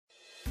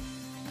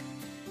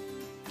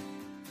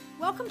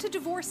Welcome to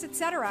Divorce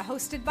Etc.,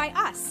 hosted by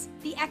us,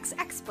 the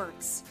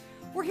ex-experts.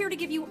 We're here to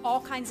give you all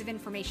kinds of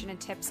information and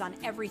tips on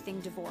everything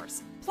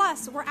divorce.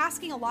 Plus, we're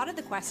asking a lot of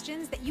the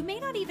questions that you may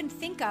not even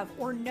think of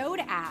or know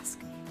to ask,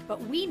 but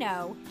we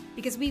know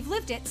because we've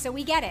lived it, so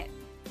we get it.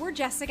 We're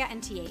Jessica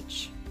and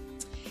TH.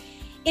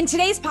 In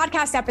today's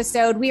podcast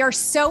episode, we are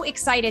so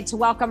excited to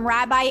welcome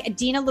Rabbi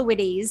Adina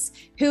Luides,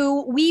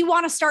 who we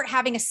want to start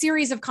having a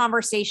series of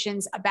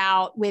conversations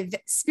about with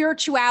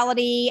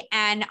spirituality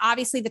and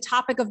obviously the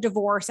topic of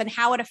divorce and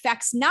how it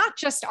affects not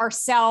just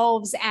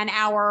ourselves and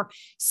our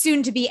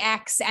soon-to-be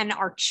ex and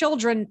our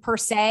children per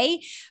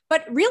se,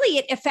 but really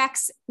it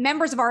affects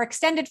members of our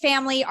extended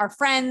family, our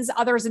friends,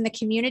 others in the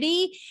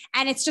community.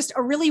 And it's just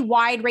a really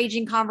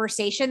wide-ranging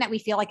conversation that we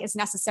feel like is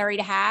necessary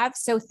to have.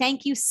 So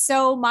thank you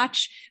so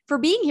much for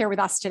being here with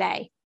us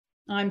today.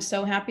 I'm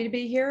so happy to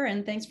be here,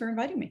 and thanks for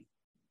inviting me.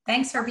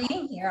 Thanks for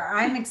being here.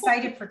 I'm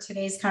excited for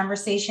today's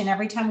conversation.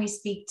 Every time we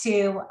speak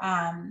to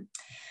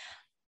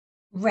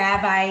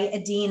Rabbi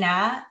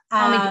Adina,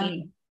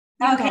 okay,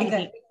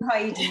 good. Call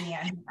you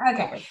Deanie.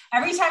 Okay.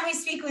 Every time we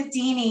speak with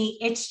Deanie,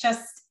 it's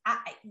just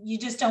you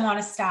just don't want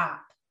to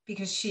stop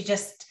because she's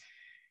just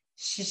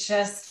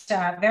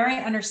very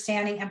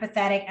understanding,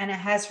 empathetic, and it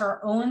has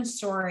her own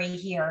story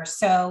here.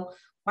 So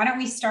why don't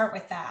we start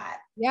with that?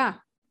 Yeah.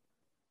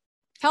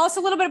 Tell us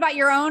a little bit about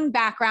your own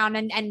background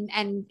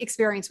and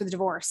experience with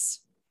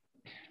divorce.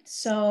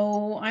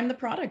 So I'm the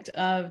product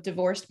of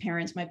divorced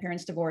parents. My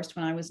parents divorced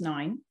when I was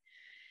 9.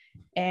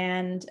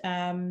 And,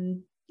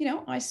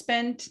 I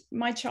spent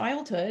my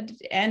childhood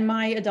and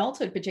my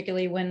adulthood,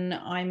 particularly when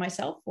I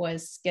myself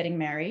was getting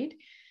married,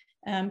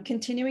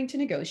 continuing to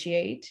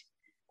negotiate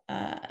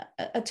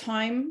a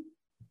time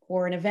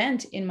or an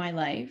event in my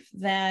life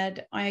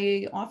that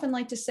I often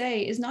like to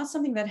say is not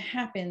something that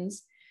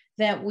happens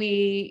that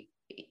we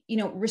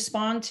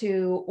respond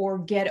to or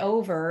get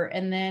over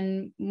and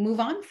then move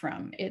on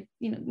from it.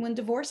 When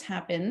divorce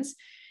happens,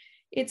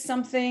 it's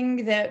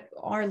something that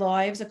our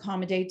lives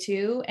accommodate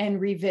to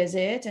and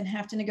revisit and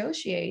have to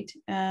negotiate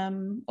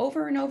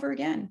over and over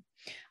again.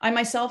 I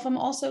myself am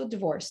also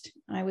divorced.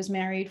 I was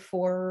married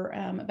for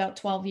about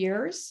 12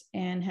 years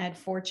and had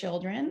 4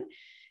 children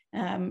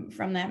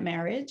from that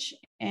marriage,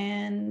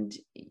 and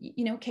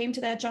came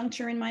to that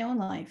juncture in my own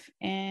life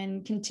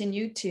and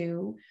continued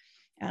to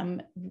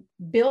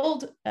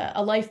build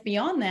a life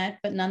beyond that,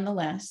 but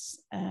nonetheless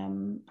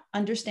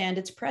understand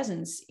its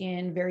presence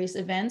in various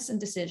events and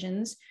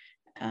decisions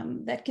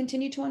that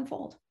continue to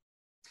unfold.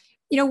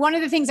 One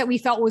of the things that we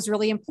felt was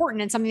really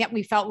important and something that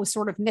we felt was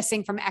sort of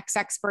missing from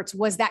ex-experts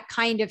was that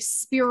kind of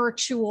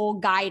spiritual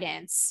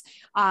guidance,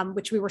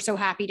 which we were so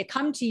happy to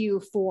come to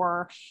you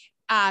for.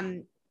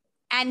 And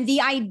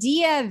the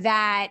idea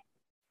that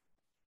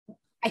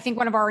I think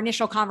one of our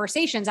initial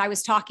conversations, I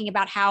was talking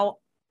about how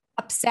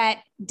upset,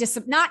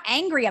 not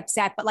angry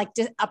upset, but like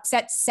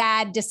upset,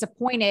 sad,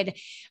 disappointed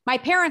my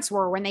parents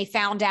were when they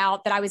found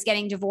out that I was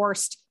getting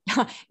divorced,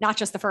 not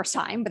just the first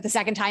time, but the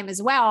second time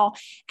as well,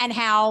 and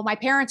how my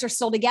parents are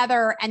still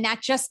together. And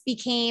that just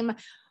became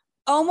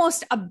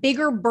almost a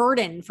bigger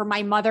burden for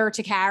my mother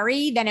to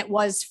carry than it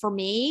was for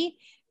me.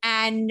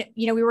 And,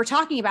 we were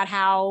talking about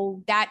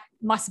how that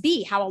must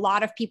be how a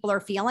lot of people are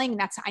feeling.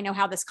 And I know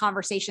how this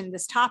conversation,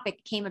 this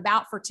topic came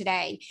about for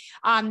today.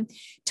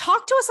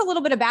 Talk to us a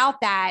little bit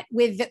about that,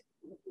 with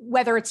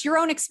whether it's your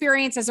own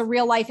experience as a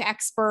real life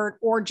expert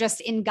or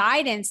just in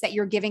guidance that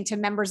you're giving to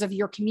members of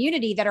your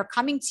community that are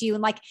coming to you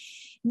and like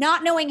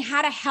not knowing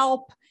how to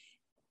help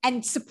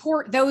and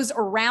support those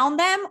around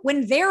them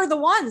when they're the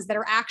ones that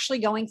are actually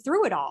going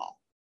through it all.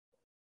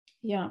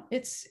 Yeah,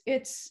 it's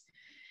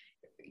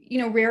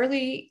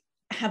rarely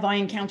have I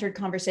encountered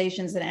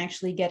conversations that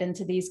actually get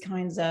into these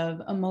kinds of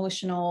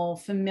emotional,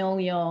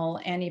 familial,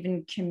 and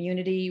even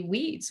community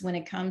weeds when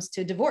it comes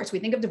to divorce. We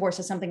think of divorce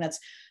as something that's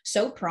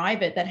so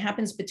private, that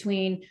happens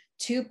between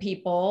 2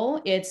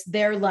 people. It's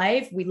their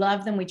life. We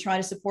love them. We try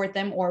to support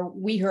them, or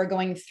we who are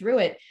going through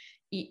it,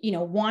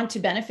 want to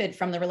benefit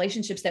from the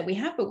relationships that we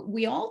have. But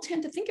we all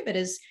tend to think of it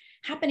as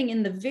happening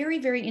in the very,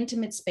 very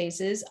intimate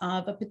spaces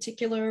of a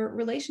particular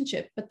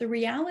relationship. But the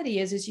reality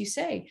is, as you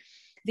say,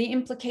 the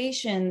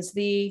implications,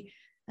 the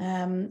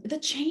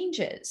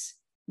changes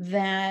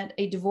that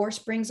a divorce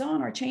brings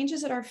on are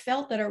changes that are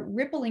felt, that are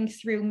rippling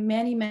through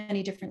many,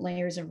 many different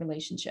layers of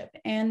relationship.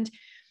 And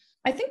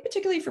I think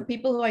particularly for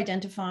people who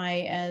identify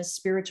as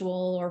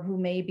spiritual or who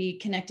may be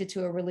connected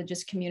to a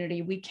religious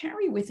community, we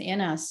carry within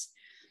us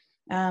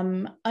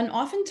an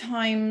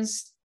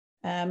oftentimes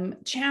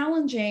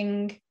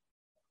challenging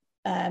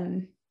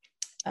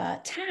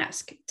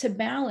task to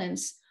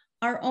balance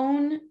our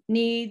own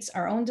needs,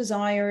 our own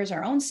desires,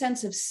 our own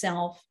sense of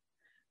self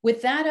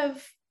with that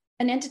of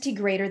an entity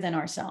greater than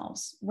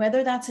ourselves,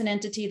 whether that's an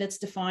entity that's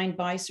defined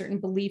by certain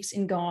beliefs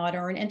in God,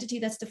 or an entity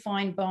that's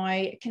defined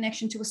by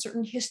connection to a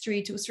certain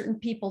history, to a certain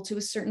people, to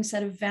a certain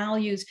set of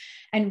values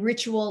and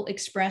ritual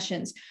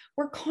expressions.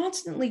 We're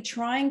constantly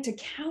trying to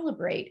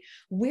calibrate,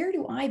 where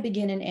do I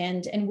begin and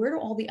end, and where do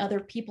all the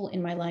other people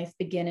in my life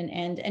begin and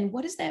end, and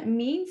what does that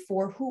mean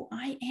for who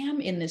I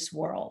am in this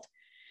world?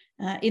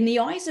 in the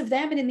eyes of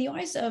them and in the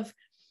eyes of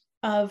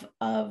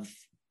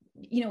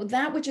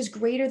that which is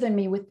greater than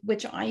me, with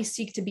which I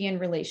seek to be in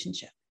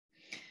relationship.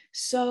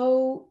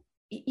 So,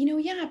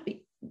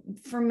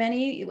 for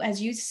many,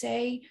 as you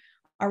say,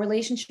 our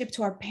relationship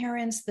to our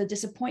parents, the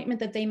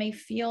disappointment that they may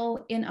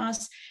feel in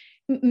us,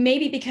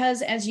 maybe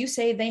because, as you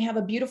say, they have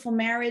a beautiful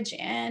marriage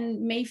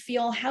and may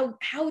feel, how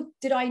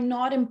did I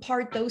not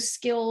impart those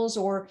skills,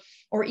 or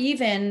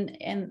even,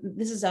 and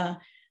this is a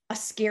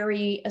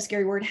scary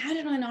word, how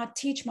did I not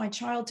teach my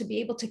child to be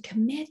able to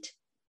commit,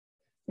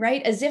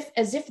 right? As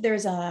if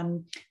there's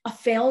a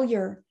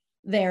failure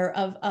there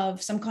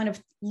of some kind of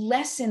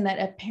lesson that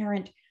a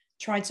parent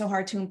tried so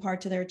hard to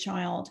impart to their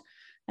child.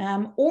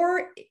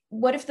 Or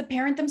what if the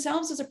parent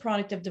themselves is a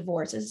product of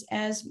divorce,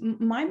 as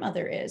my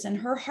mother is, and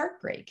her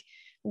heartbreak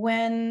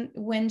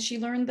when she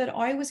learned that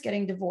I was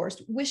getting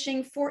divorced,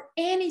 wishing for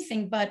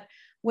anything but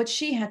what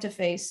she had to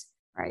face,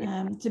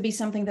 right, to be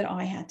something that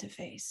I had to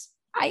face.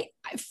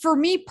 For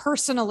me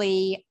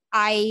personally,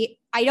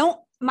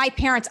 my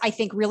parents, I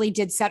think, really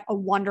did set a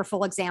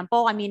wonderful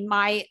example. I mean,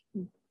 my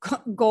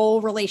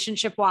goal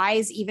relationship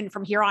wise, even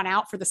from here on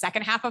out for the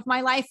second half of my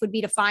life, would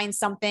be to find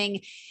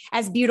something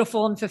as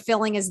beautiful and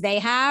fulfilling as they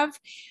have.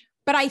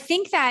 But I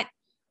think that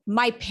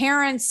my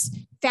parents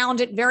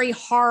found it very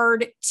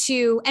hard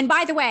to, and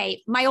by the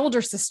way, my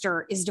older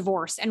sister is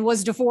divorced and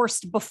was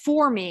divorced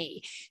before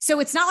me. So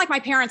it's not like my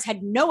parents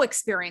had no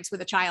experience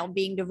with a child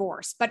being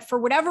divorced, but for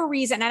whatever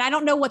reason, and I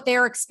don't know what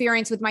their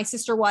experience with my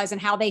sister was and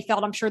how they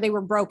felt, I'm sure they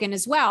were broken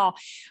as well.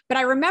 But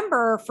I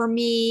remember for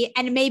me,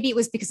 and maybe it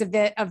was because of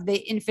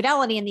the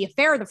infidelity and the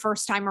affair the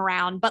first time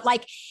around, but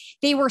like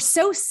they were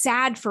so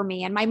sad for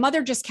me. And my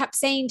mother just kept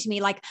saying to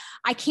me, like,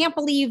 I can't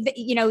believe that,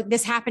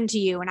 this happened to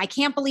you. And I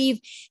can't believe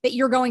that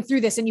you're going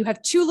through this and you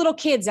have 2 little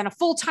kids and a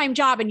full-time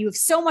job and you have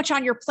so much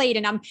on your plate.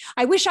 And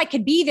I wish I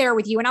could be there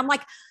with you. And I'm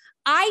like,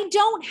 I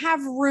don't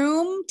have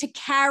room to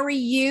carry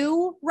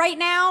you right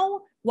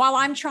now while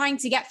I'm trying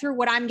to get through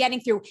what I'm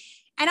getting through.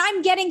 And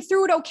I'm getting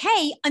through it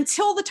okay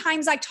until the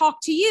times I talk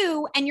to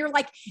you and you're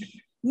like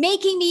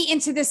making me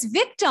into this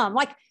victim.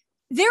 Like,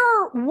 there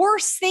are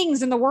worse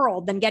things in the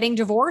world than getting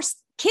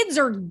divorced. Kids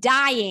are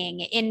dying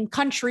in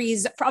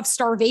countries of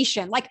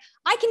starvation. Like,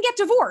 I can get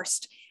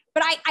divorced,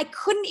 but I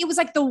couldn't. It was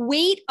like the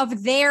weight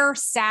of their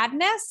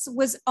sadness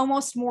was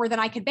almost more than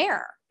I could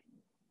bear.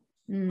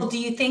 Well, do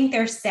you think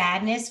their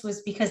sadness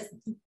was because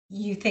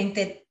you think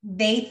that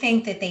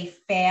they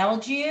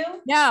failed you?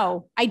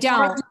 No, I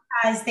don't. Or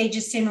because they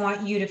just didn't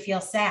want you to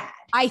feel sad?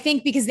 I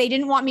think because they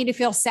didn't want me to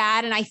feel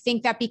sad. And I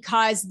think that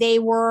because they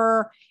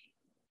were,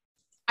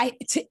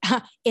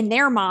 in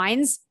their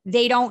minds,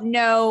 they don't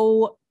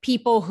know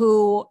people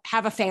who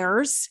have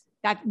affairs.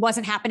 That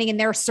wasn't happening in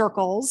their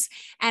circles.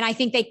 And I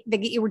think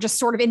they were just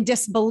sort of in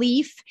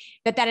disbelief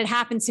that had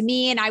happened to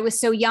me. And I was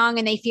so young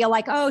and they feel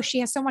like, oh, she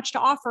has so much to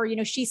offer.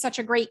 She's such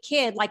a great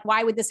kid. Like,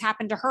 why would this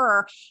happen to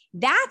her?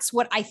 That's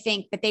what I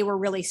think that they were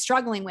really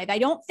struggling with. I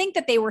don't think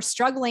that they were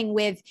struggling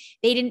with,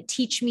 they didn't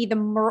teach me the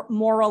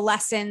moral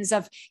lessons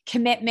of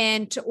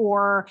commitment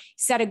or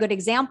set a good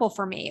example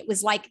for me. It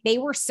was like, they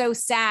were so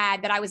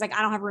sad that I was like,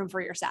 I don't have room for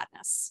your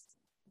sadness.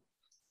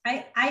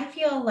 I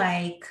feel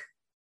like,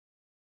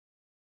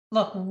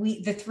 look,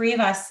 the 3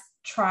 of us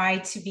try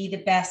to be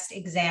the best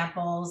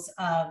examples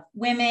of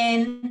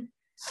women,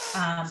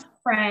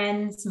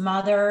 friends,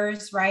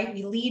 mothers, right?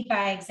 We lead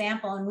by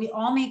example and we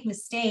all make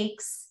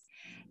mistakes.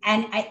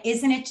 And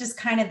isn't it just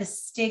kind of the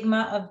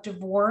stigma of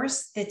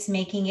divorce that's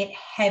making it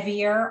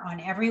heavier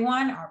on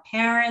everyone, our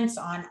parents,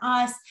 on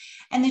us?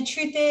 And the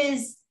truth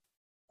is,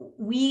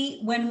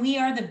 when we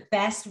are the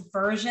best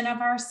version of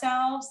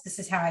ourselves, this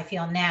is how I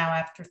feel now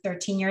after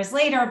 13 years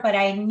later, but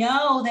I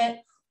know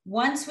that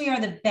once we are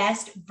the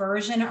best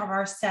version of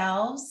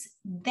ourselves,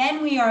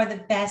 then we are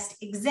the best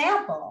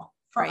example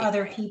for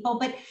other people.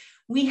 But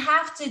we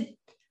have to,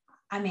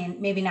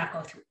 maybe not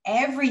go through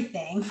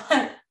everything,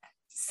 but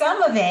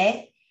some of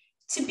it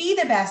to be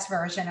the best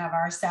version of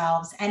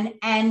ourselves.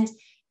 And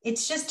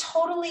it's just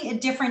totally a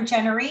different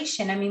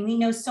generation. We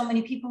know so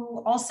many people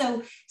who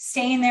also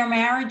stay in their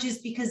marriages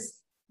because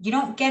you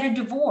don't get a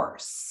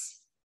divorce.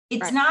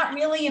 It's not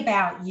really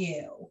about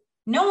you.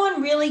 No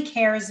one really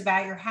cares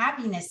about your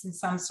happiness in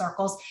some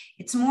circles.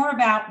 It's more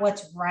about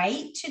what's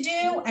right to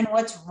do and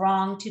what's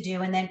wrong to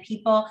do. And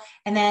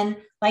then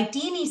like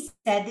Deanie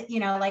said,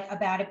 like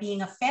about it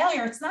being a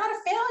failure, it's not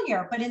a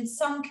failure, but in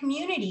some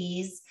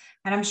communities,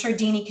 and I'm sure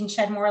Deanie can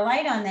shed more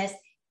light on this,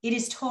 it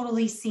is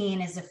totally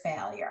seen as a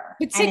failure.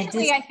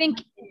 Particularly, I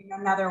think, in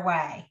another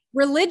way.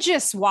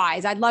 Religious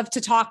wise, I'd love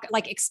to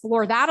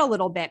explore that a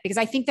little bit, because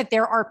I think that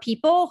there are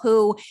people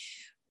who,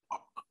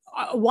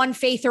 one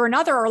faith or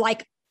another, are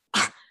like,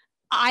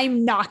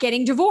 I'm not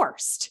getting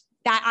divorced.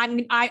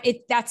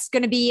 That's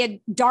going to be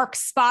a dark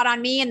spot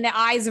on me in the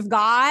eyes of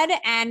God.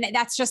 And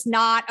that's just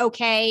not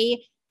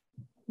okay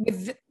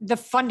with the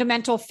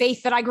fundamental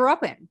faith that I grew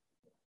up in.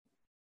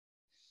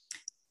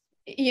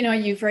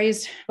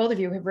 Both of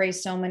you have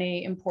raised so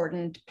many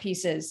important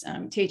pieces.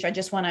 Teach, I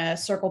just want to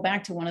circle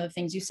back to one of the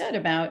things you said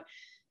about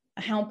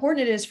how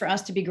important it is for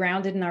us to be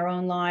grounded in our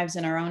own lives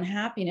and our own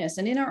happiness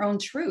and in our own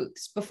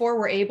truths before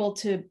we're able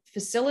to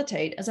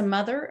facilitate, as a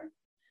mother,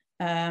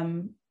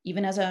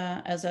 even as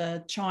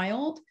a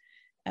child,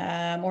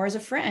 or as a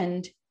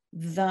friend,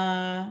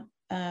 the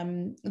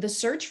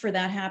search for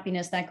that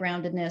happiness, that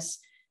groundedness,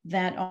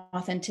 that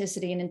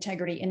authenticity and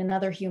integrity in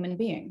another human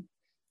being,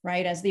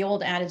 right? As the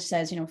old adage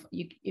says,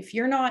 if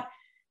you're not,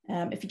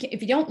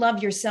 if you don't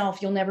love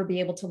yourself, you'll never be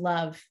able to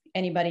love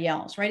anybody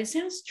else, right? It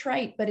sounds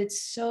trite, but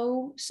it's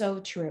so,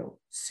 so true.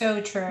 So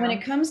true. When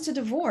it comes to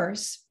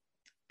divorce,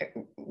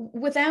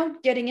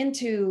 without getting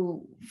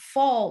into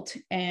fault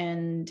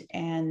and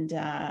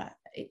at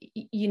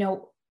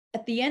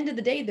the end of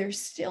the day,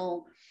 there's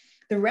still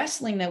the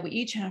wrestling that we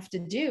each have to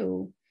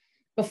do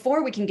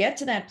before we can get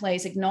to that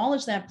place,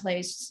 acknowledge that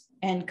place,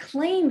 and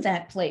claim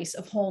that place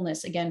of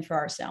wholeness again for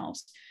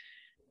ourselves.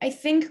 I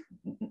think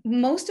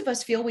most of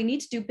us feel we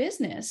need to do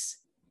business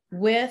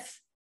with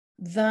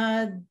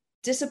the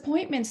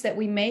disappointments that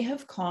we may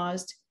have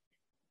caused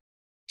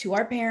to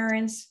our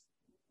parents,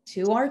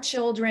 to our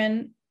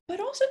children, but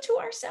also to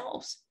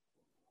ourselves,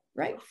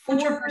 right?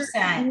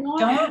 100%.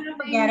 Don't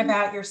forget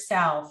about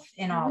yourself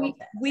in all of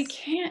this. We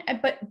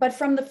can't, but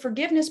from the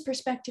forgiveness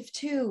perspective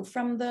too,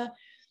 from the,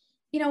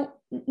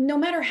 no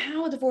matter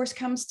how a divorce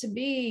comes to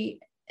be,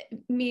 I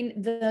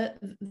mean,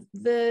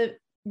 the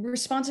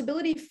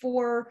responsibility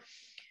for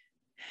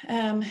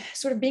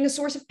sort of being a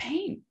source of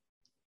pain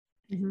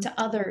to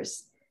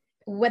others,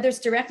 whether it's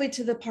directly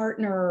to the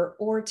partner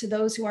or to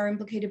those who are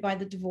implicated by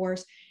the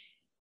divorce,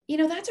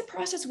 that's a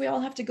process we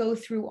all have to go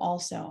through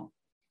also.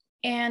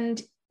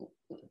 And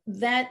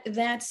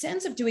that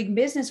sense of doing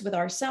business with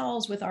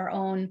ourselves, with our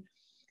own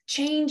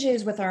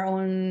changes, with our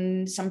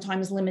own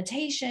sometimes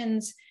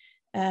limitations,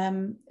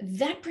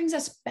 that brings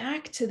us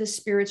back to the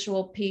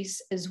spiritual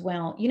piece as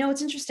well.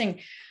 It's interesting.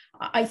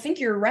 I think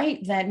you're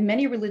right that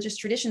many religious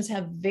traditions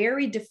have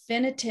very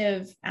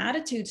definitive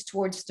attitudes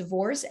towards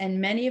divorce,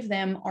 and many of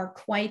them are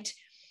quite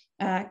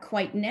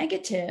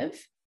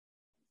negative.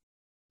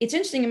 It's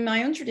interesting, in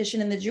my own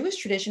tradition, in the Jewish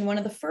tradition, one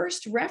of the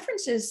first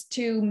references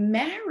to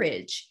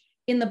marriage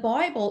in the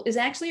Bible is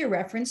actually a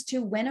reference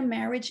to when a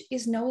marriage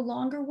is no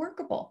longer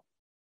workable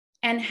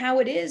and how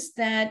it is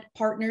that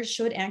partners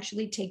should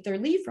actually take their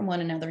leave from one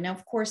another. Now,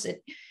 of course,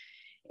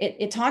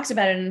 it talks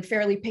about it in a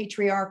fairly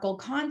patriarchal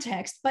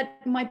context, but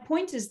my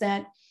point is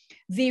that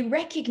the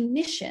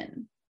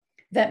recognition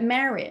that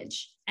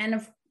marriage, and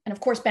of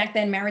course, back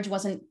then, marriage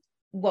wasn't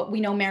what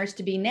we know marriage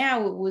to be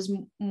now. It was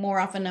more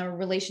often a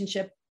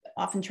relationship,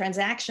 often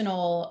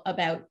transactional,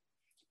 about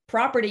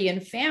property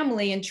and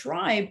family and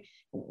tribe,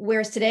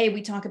 whereas today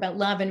we talk about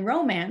love and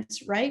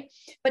romance, right?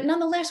 But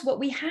nonetheless, what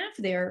we have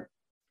there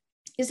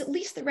is at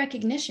least the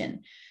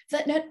recognition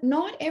that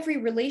not every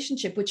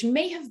relationship, which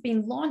may have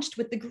been launched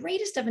with the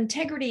greatest of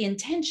integrity,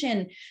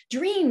 intention,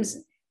 dreams,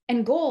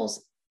 and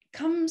goals,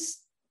 comes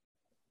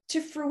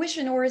to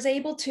fruition or is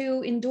able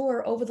to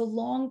endure over the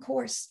long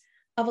course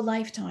of a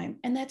lifetime.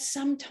 And that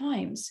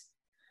sometimes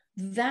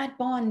that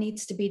bond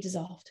needs to be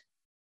dissolved.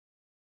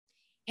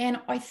 And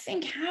I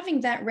think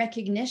having that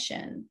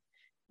recognition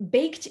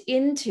baked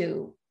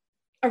into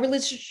a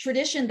religious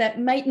tradition that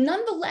might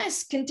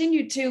nonetheless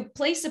continue to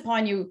place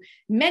upon you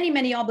many,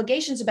 many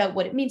obligations about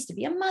what it means to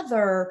be a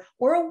mother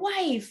or a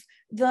wife,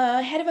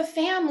 the head of a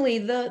family,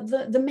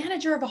 the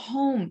manager of a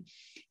home.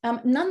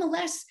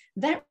 Nonetheless,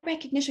 that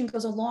recognition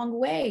goes a long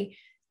way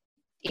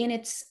in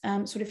its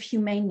sort of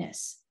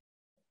humaneness.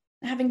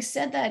 Having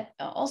said that,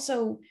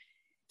 also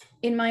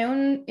in my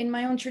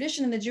own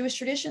tradition, in the Jewish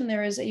tradition,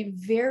 there is a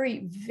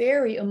very,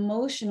 very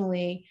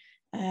emotionally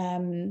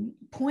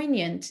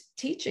poignant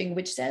teaching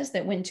which says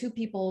that when two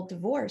people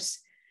divorce,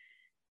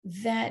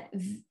 that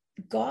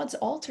God's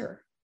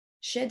altar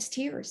sheds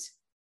tears,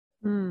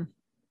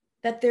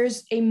 that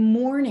there's a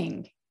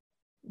mourning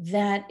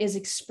that is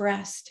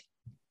expressed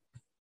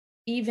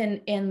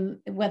even in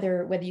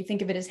whether you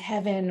think of it as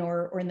heaven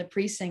or in the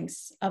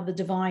precincts of the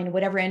divine,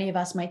 whatever any of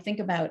us might think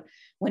about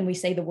when we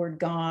say the word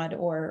God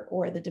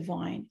or the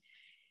divine.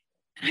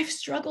 And I've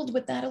struggled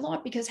with that a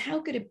lot, because how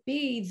could it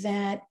be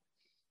that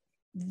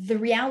the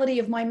reality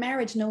of my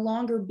marriage no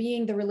longer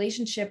being the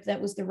relationship that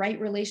was the right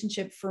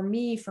relationship for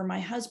me, for my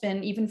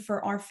husband, even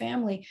for our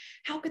family,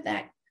 how could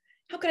I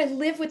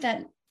live with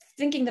that,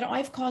 thinking that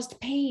I've caused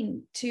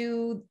pain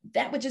to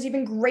that which is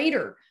even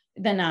greater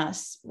than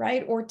us,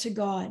 right? Or to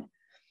God.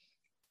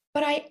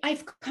 But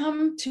I've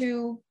come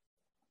to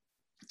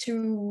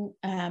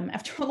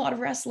after a lot of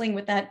wrestling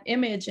with that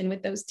image and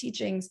with those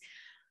teachings,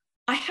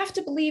 I have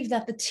to believe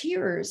that the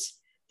tears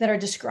that are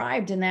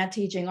described in that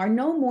teaching are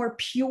no more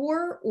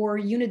pure or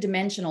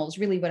unidimensional, is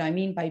really what I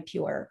mean by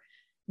pure,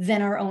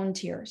 than our own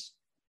tears,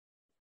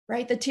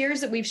 right? The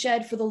tears that we've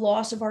shed for the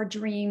loss of our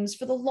dreams,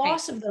 for the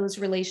loss of those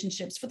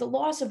relationships, for the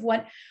loss of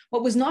what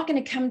was not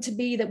going to come to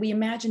be that we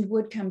imagined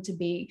would come to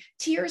be,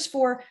 tears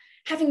for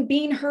having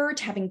been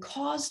hurt, having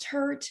caused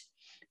hurt,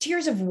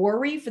 tears of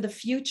worry for the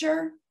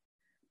future.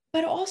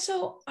 But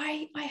also,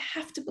 I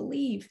have to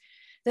believe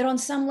that on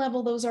some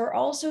level, those are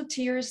also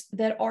tears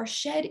that are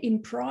shed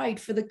in pride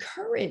for the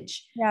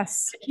courage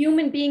yes,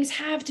 human beings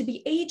have to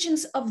be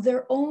agents of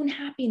their own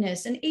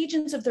happiness and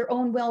agents of their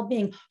own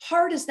well-being,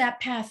 hard as that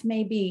path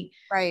may be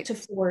right. to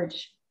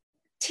forge.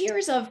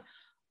 Tears of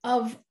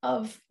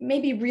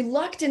maybe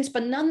reluctance,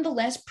 but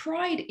nonetheless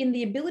pride in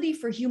the ability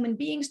for human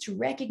beings to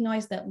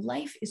recognize that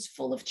life is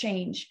full of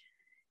change,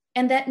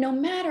 and that no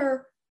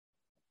matter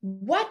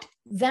what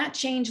that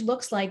change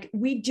looks like,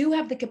 we do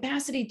have the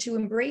capacity to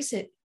embrace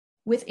it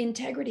with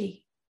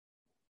integrity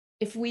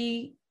if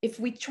we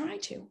try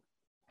to.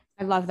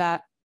 I love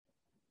that.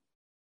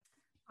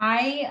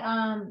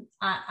 I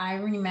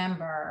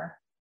remember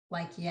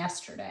like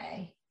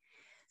yesterday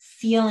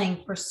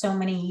feeling for so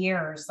many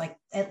years, like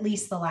at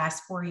least the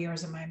last 4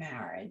 years of my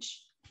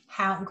marriage,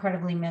 how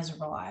incredibly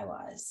miserable I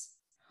was.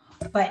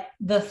 But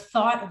the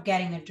thought of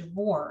getting a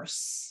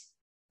divorce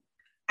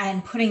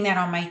and putting that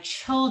on my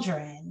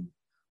children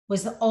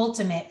was the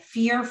ultimate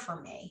fear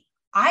for me.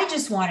 I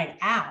just wanted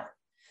out,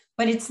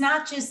 but it's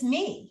not just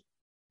me.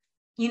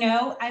 You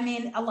know, I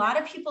mean, a lot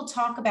of people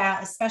talk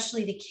about,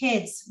 especially the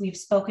kids we've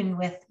spoken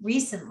with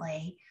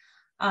recently,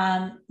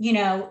 you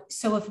know,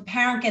 so if a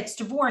parent gets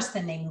divorced,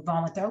 then they move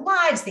on with their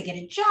lives, they get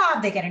a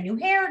job, they get a new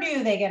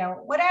hairdo, they get a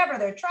whatever,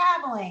 they're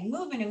traveling,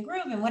 moving and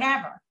grooving,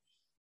 whatever.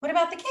 What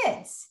about the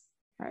kids?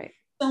 Right.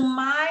 So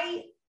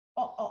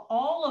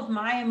all of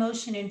my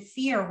emotion and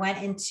fear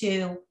went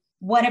into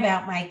what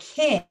about my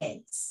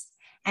kids?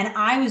 And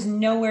I was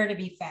nowhere to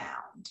be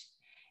found.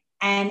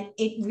 And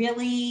it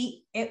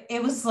really,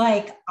 it was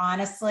like,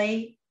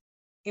 honestly,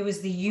 it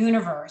was the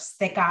universe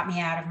that got me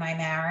out of my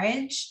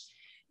marriage,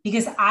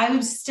 because I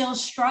was still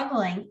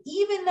struggling,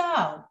 even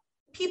though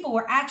people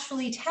were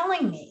actually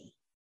telling me,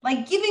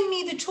 like giving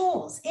me the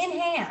tools in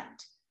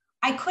hand.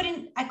 I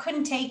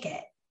couldn't take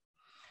it.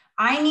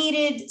 I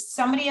needed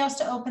somebody else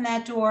to open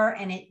that door,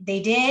 and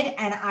they did.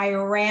 And I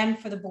ran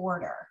for the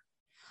border.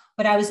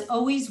 But I was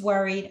always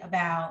worried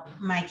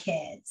about my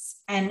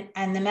kids. And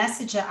the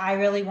message that I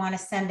really want to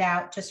send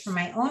out just from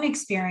my own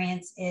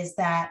experience is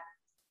that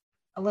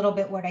a little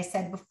bit what I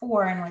said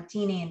before and what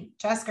Deanie and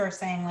Jessica are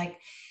saying, like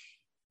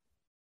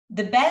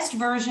the best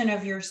version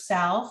of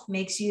yourself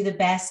makes you the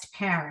best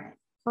parent.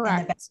 Correct.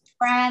 And the best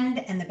friend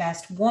and the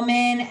best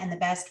woman and the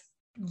best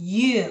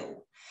you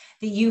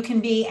that you can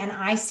be. And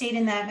I stayed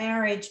in that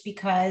marriage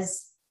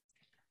because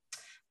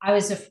I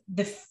was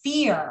the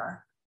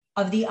fear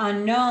of the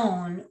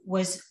unknown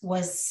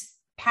was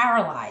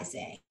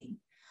paralyzing.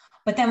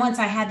 But then once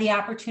I had the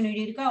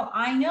opportunity to go,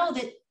 I know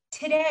that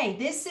today,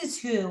 this is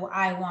who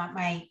I want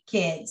my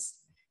kids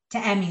to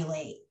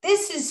emulate.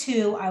 This is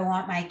who I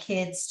want my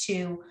kids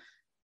to,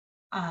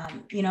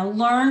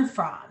 learn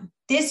from.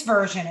 This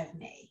version of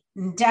me,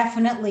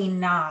 definitely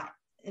not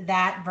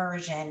that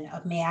version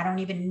of me. I don't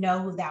even know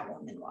who that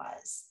woman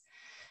was.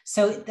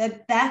 So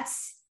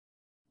that's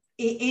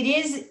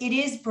it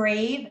is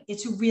brave.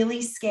 It's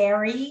really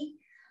scary,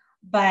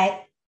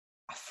 but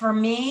for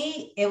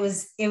me, it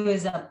was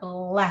a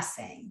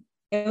blessing.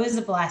 It was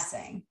a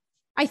blessing.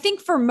 I think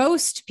for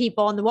most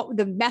people, and what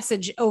the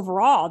message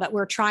overall that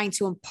we're trying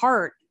to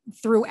impart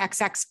through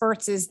X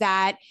Experts is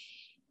that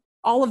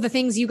all of the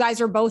things you guys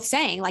are both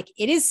saying, like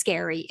it is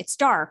scary, it's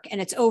dark, and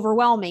it's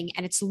overwhelming,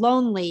 and it's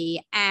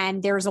lonely,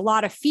 and there's a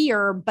lot of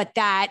fear, but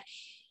that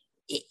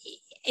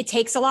it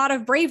takes a lot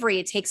of bravery,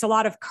 it takes a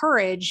lot of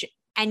courage,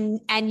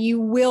 and you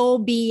will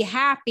be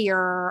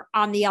happier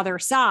on the other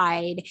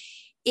side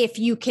if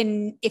you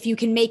can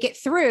make it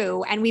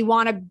through. And we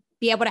want to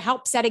be able to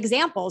help set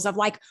examples of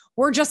like,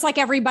 we're just like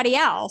everybody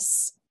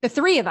else. The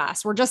three of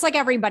us, we're just like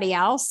everybody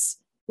else.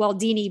 Well,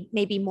 Deanie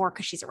maybe more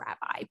because she's a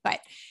rabbi,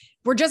 but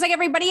we're just like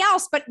everybody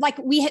else. But like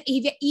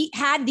he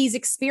had these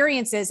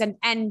experiences,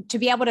 and to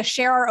be able to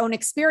share our own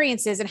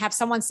experiences and have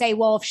someone say,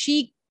 well, if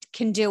she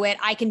can do it,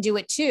 I can do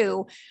it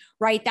too.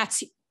 Right.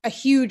 That's a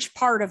huge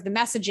part of the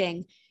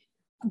messaging.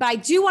 But I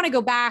do want to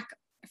go back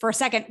for a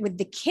second with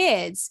the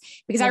kids,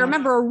 because I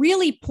remember a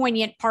really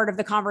poignant part of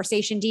the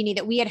conversation, Deanie,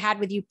 that we had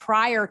with you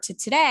prior to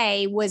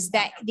today was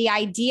that the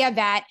idea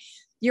that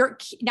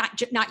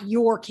not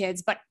your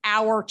kids, but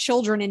our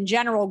children in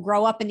general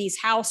grow up in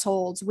these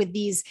households with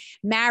these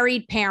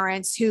married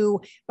parents who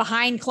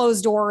behind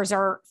closed doors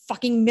are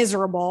fucking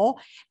miserable,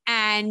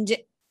 and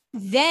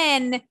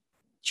then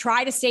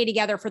try to stay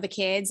together for the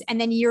kids. And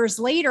then years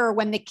later,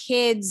 when the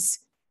kids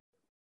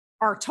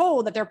are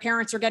told that their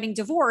parents are getting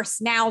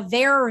divorced, now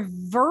their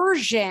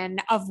version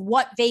of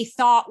what they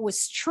thought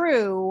was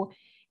true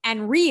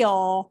and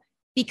real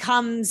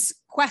becomes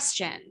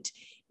questioned.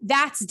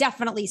 That's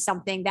definitely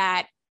something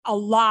that a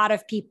lot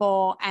of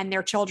people and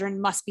their children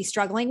must be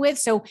struggling with.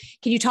 So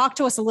can you talk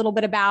to us a little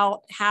bit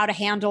about how to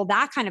handle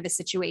that kind of a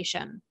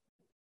situation?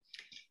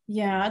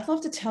 Yeah, I'd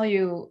love to tell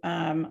you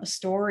a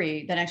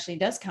story that actually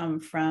does come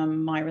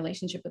from my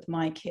relationship with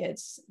my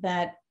kids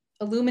that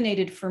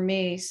illuminated for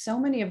me so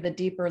many of the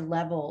deeper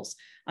levels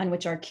on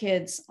which our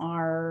kids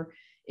are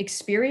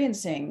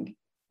experiencing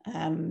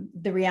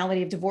the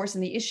reality of divorce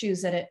and the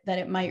issues that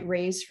it might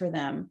raise for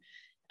them.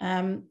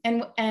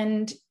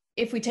 And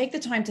if we take the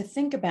time to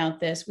think about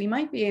this, we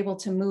might be able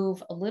to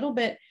move a little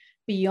bit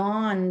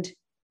beyond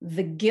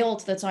the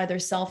guilt that's either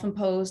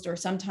self-imposed or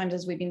sometimes,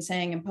 as we've been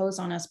saying, imposed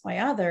on us by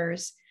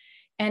others,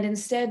 and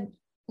instead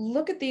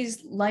look at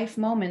these life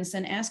moments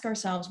and ask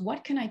ourselves,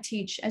 what can I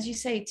teach? As you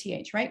say,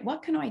 TH, right?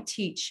 What can I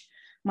teach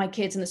my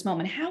kids in this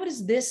moment? How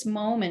does this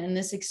moment and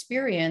this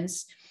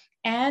experience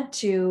add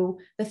to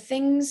the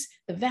things,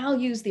 the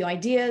values, the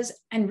ideas,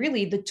 and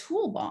really the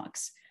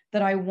toolbox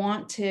that I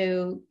want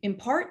to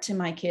impart to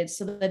my kids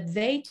so that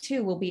they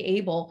too will be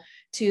able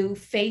to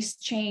face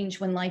change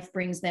when life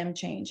brings them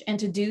change, and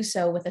to do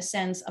so with a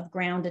sense of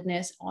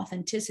groundedness,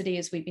 authenticity,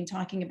 as we've been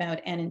talking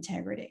about, and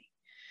integrity.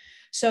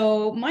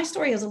 So my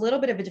story has a little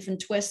bit of a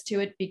different twist to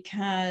it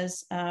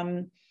because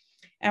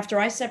after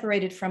I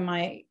separated from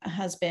my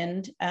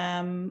husband,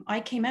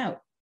 I came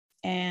out.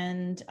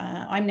 And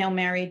I'm now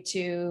married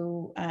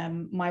to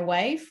my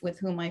wife, with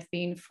whom I've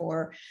been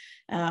for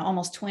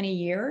almost 20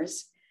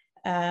 years.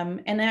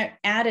 And that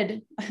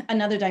added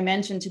another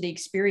dimension to the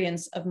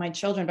experience of my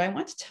children. But I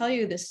want to tell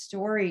you this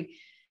story.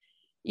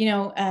 You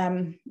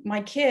know,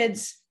 my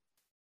kids,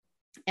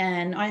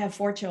 and I have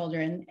 4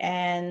 children,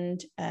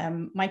 and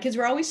my kids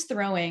were always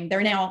throwing,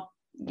 they're now,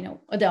 you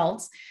know,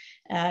 adults,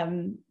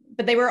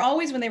 but they were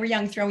always, when they were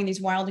young, throwing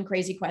these wild and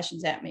crazy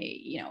questions at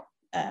me. You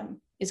know,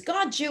 is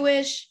God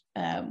Jewish?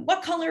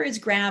 What color is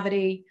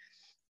gravity?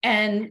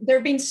 And there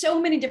have been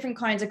so many different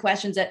kinds of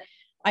questions that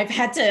I've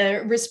had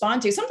to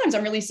respond to. Sometimes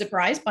I'm really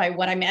surprised by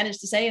what I managed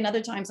to say, and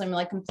other times I'm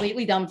like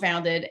completely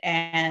dumbfounded,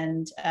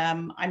 and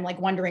I'm like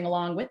wondering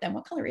along with them,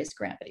 what color is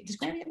gravity? Does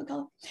gravity have a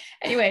color?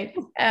 Anyway,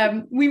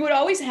 we would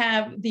always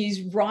have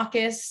these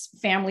raucous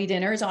family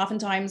dinners,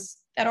 oftentimes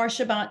at our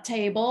Shabbat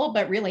table,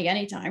 but really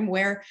anytime,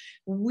 where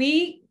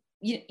we,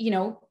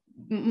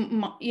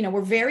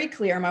 we're very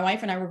clear. My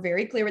wife and I were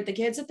very clear with the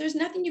kids that there's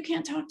nothing you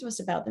can't talk to us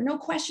about. There are no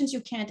questions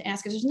you can't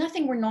ask us. There's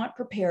nothing we're not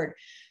prepared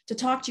to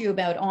talk to you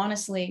about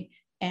honestly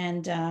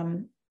and,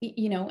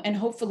 and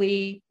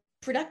hopefully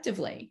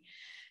productively.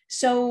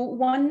 So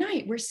one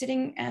night we're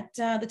sitting at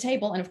the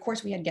table, and of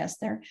course we had guests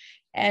there.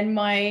 And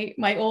my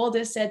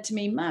oldest said to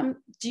me, Mom,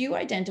 do you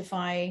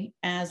identify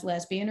as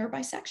lesbian or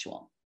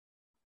bisexual?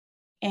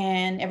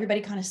 And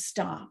everybody kind of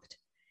stopped.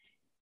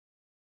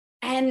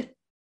 And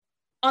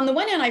on the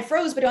one hand, I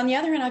froze, but on the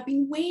other hand, I've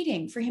been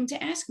waiting for him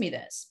to ask me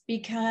this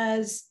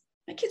because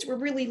my kids were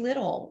really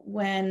little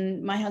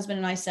when my husband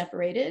and I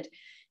separated.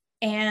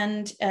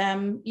 And,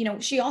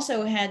 she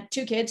also had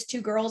 2 kids,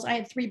 2 girls. I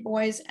had 3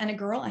 boys and a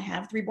girl. I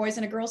have 3 boys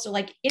and a girl. So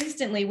like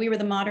instantly we were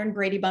the modern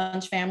Brady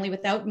Bunch family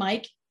without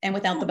Mike and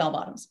without the bell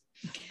bottoms.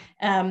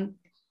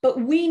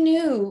 But we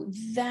knew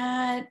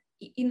that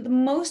the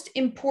most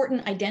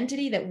important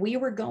identity that we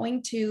were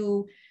going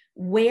to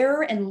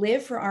wear and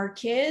live for our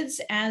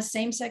kids as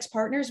same-sex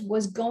partners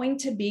was going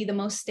to be the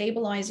most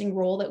stabilizing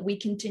role that we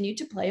continue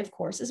to play, of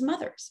course, as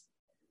mothers.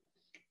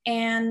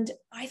 And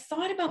I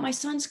thought about my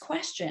son's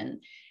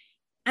question,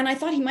 and I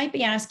thought he might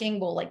be asking,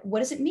 well, like, what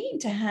does it mean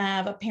to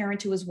have a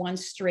parent who was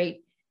once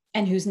straight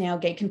and who's now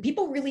gay? Can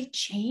people really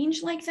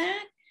change like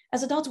that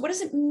as adults? What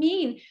does it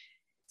mean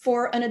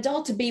for an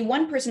adult to be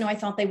one person who I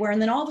thought they were,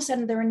 and then all of a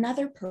sudden they're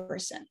another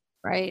person?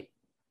 Right.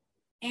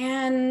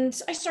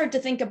 And I started to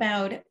think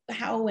about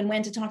how and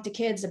when to talk to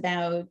kids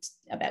about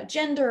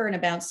gender and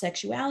about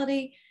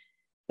sexuality.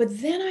 But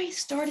then I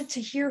started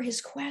to hear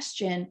his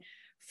question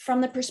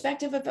from the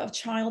perspective of a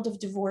child of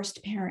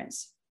divorced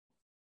parents,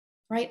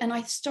 right? And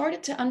I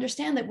started to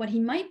understand that what he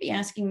might be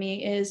asking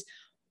me is,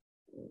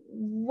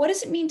 what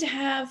does it mean to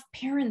have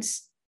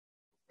parents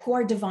who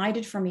are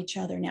divided from each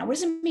other now? What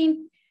does it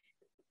mean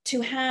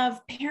to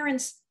have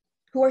parents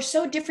who are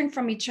so different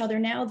from each other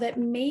now that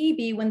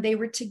maybe when they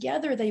were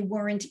together, they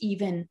weren't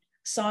even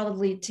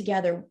solidly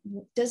together?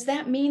 Does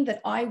that mean that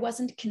I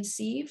wasn't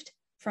conceived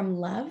from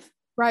love?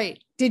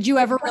 Right. Did you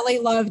ever really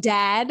love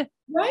Dad?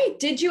 Right.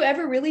 Did you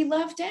ever really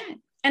love Dad?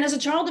 And as a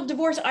child of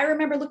divorce, I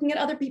remember looking at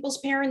other people's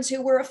parents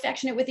who were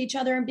affectionate with each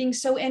other and being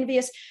so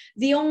envious.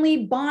 The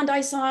only bond I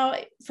saw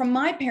from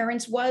my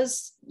parents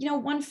was,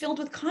 one filled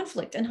with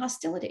conflict and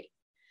hostility.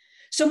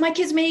 So my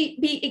kids may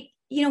be,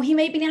 he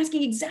may have been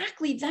asking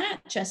exactly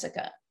that,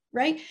 Jessica,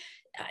 right?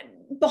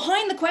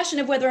 Behind the question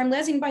of whether I'm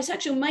lesbian,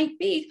 bisexual might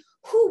be,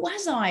 who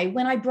was I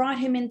when I brought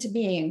him into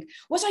being?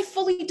 Was I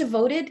fully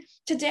devoted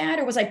to Dad,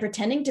 or was I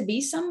pretending to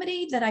be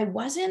somebody that I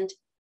wasn't?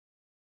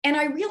 And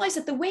I realized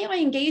that the way I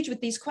engage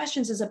with these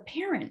questions as a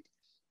parent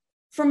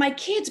for my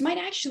kids might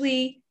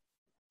actually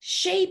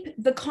shape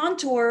the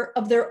contour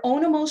of their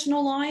own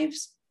emotional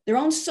lives, their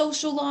own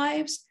social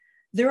lives,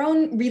 their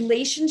own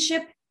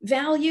relationship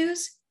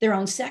values, their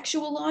own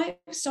sexual lives.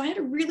 So I had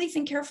to really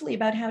think carefully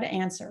about how to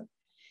answer.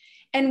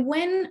 And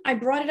when I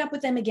brought it up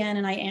with them again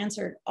and I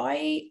answered,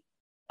 I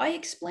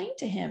explained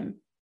to him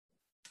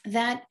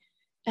that,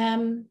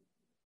 in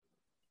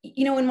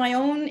my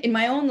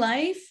own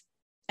life,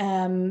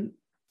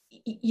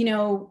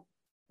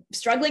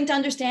 struggling to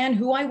understand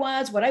who I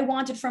was, what I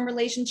wanted from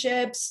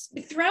relationships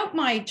throughout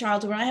my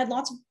childhood. I had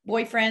lots of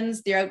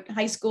boyfriends throughout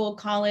high school,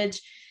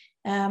 college.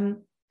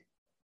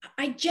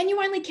 I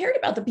genuinely cared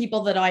about the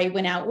people that I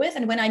went out with.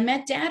 And when I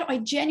met Dad, I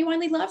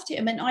genuinely loved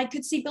him, and I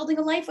could see building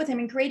a life with him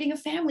and creating a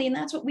family. And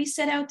that's what we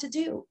set out to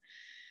do.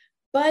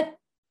 But,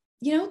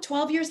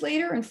 12 years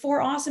later and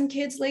 4 awesome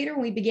kids later,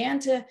 we began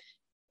to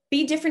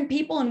be different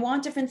people and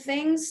want different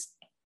things.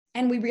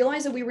 And we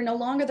realized that we were no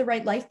longer the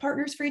right life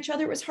partners for each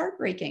other. It was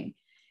heartbreaking.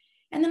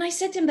 And then I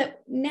said to him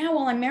that now,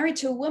 while I'm married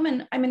to a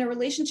woman, I'm in a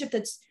relationship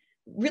that's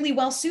really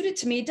well suited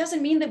to me. It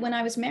doesn't mean that when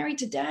I was married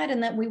to Dad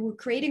and that we were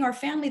creating our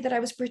family, that I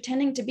was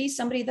pretending to be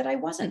somebody that I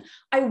wasn't.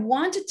 I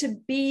wanted to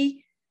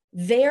be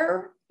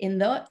there in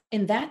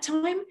that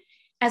time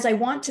as I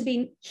want to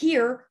be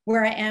here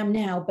where I am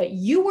now. But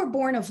you were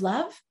born of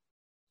love,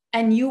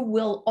 and you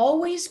will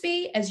always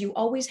be, as you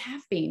always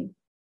have been,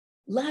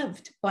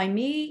 loved by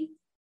me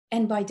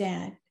and by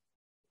Dad.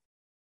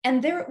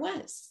 And there it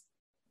was.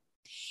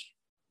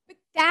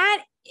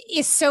 That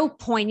is so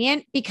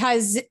poignant,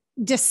 because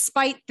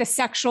despite the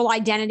sexual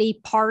identity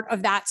part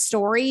of that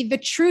story, the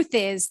truth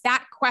is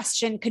that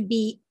question could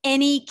be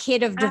any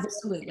kid of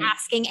divorce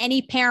asking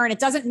any parent. It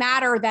doesn't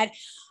matter that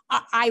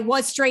I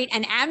was straight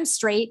and am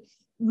straight.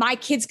 My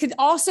kids could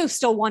also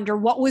still wonder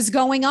what was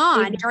going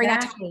on during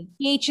that time.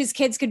 PH's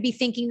kids could be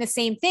thinking the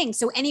same thing.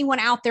 So anyone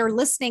out there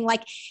listening,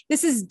 like,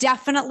 this is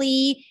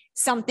definitely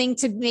something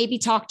to maybe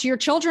talk to your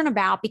children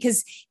about,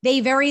 because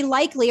they very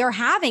likely are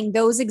having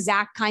those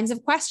exact kinds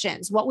of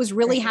questions. What was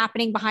really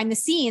happening behind the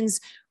scenes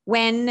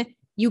when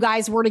you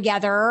guys were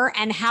together,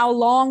 and how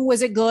long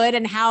was it good,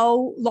 and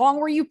how long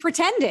were you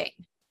pretending?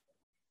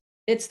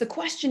 It's the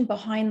question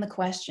behind the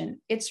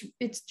question. It's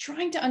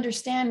trying to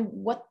understand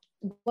what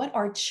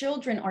our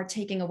children are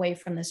taking away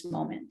from this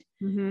moment,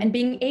 and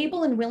being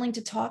able and willing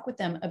to talk with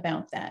them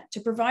about that, to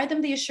provide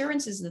them the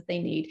assurances that they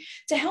need,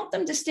 to help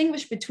them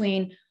distinguish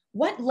between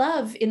what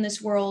love in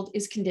this world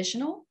is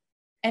conditional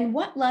and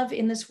what love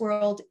in this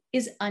world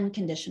is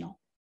unconditional.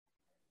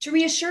 To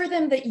reassure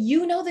them that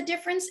you know the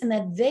difference, and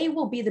that they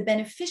will be the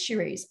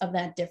beneficiaries of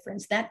that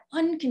difference, that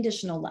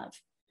unconditional love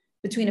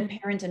between a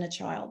parent and a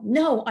child.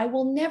 No, I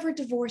will never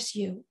divorce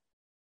you.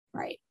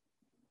 Right.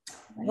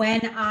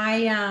 When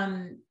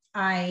I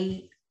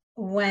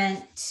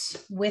went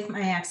with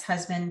my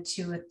ex-husband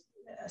to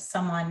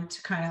someone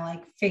to kind of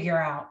like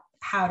figure out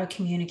how to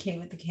communicate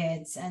with the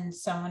kids and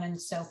so on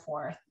and so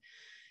forth,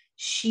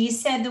 she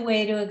said the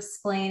way to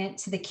explain it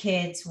to the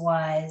kids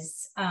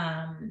was,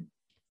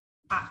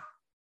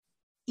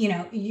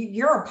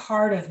 you're a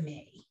part of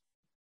me.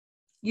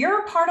 You're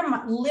a part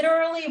of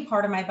literally a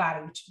part of my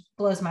body, which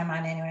blows my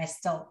mind anyway. I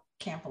still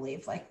can't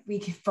believe like we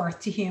give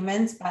birth to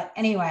humans, but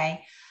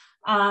anyway,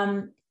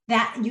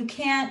 that you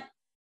can't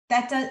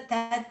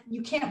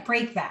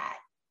break that.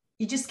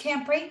 You just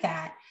can't break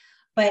that.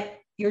 But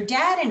your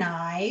dad and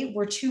I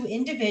were 2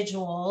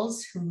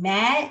 individuals who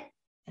met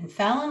and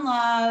fell in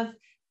love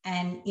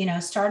and,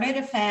 started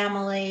a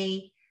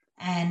family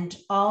and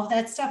all of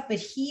that stuff. But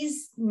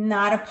he's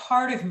not a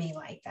part of me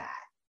like that.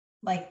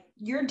 Like,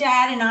 your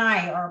dad and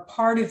I are a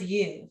part of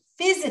you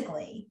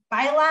physically,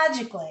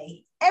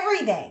 biologically,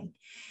 everything.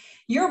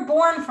 You're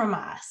born from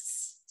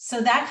us.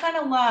 So that kind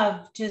of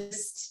love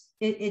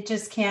it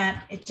just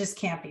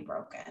can't be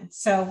broken.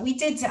 So we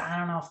did, I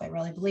don't know if they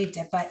really believed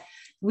it, but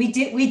we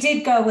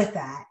did go with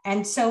that.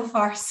 And so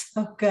far,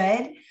 so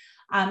good.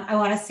 I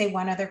want to say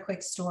one other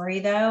quick story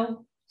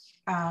though,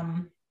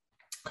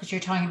 because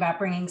you're talking about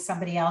bringing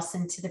somebody else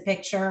into the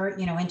picture,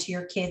 into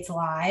your kids'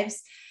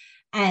 lives.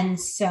 And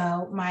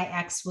so my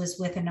ex was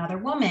with another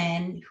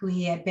woman who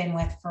he had been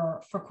with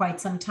for quite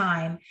some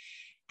time.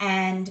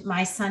 And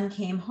my son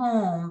came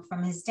home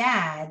from his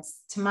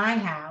dad's to my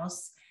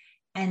house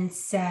and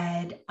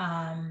said,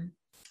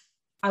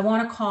 I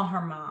want to call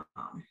her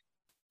mom.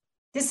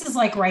 This is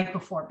like right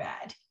before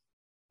bed.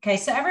 Okay.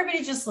 So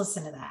everybody just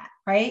listen to that,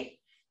 right?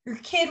 Your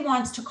kid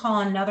wants to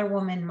call another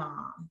woman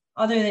mom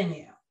other than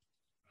you.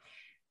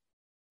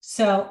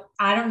 So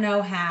I don't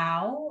know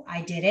how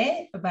I did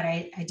it, but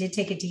I did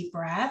take a deep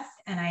breath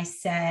and I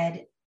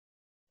said,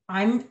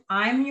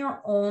 I'm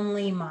your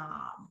only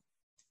mom.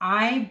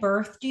 I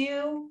birthed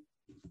you.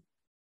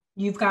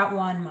 You've got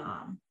one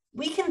mom.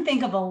 We can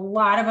think of a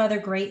lot of other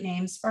great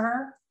names for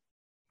her,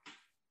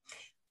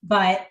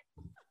 but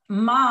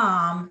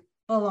mom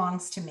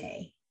belongs to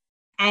me.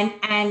 And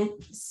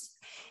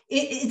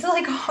it's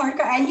like a hard,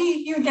 and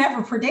you're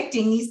never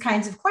predicting these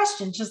kinds of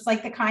questions, just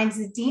like the kinds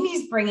that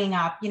Deanie's bringing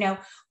up,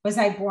 was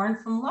I born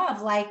from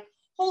love? Like,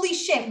 holy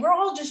shit, we're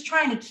all just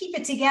trying to keep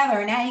it together.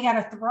 And now you got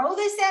to throw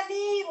this at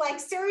me. Like,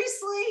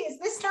 seriously, is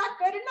this not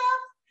good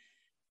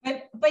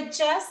enough? But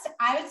just,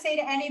 I would say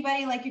to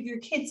anybody, like if your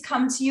kids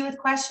come to you with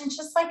questions,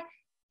 just like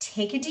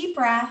take a deep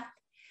breath.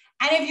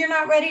 And if you're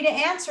not ready to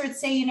answer it,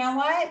 say, you know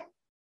what?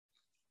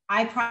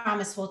 I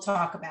promise we'll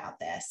talk about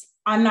this.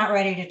 I'm not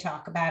ready to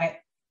talk about it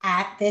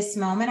at this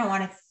moment. I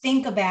want to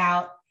think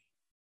about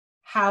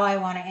how I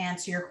want to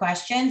answer your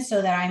question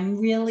so that I'm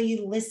really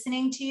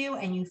listening to you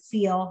and you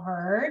feel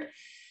heard.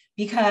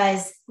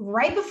 Because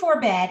right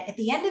before bed, at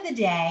the end of the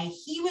day,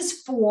 he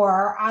was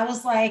 4. I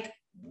was like,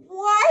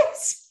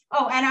 what?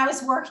 Oh, and I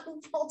was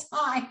working full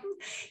time.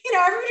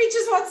 Everybody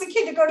just wants the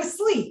kid to go to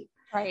sleep.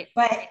 Right.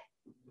 But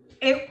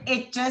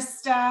it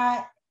just,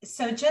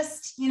 so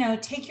just,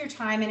 take your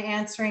time in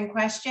answering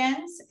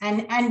questions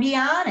and be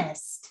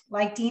honest.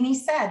 Like Deanie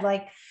said,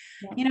 like,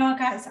 you know what,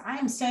 guys, I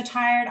am so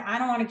tired. I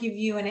don't want to give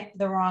you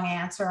the wrong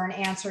answer or an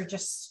answer.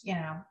 Just,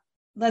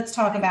 let's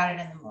talk about it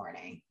in the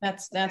morning.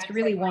 That's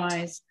really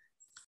wise.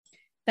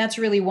 That's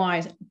really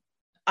wise.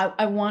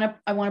 I want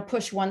to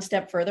push one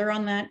step further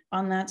on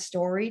that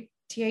story,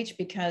 TH,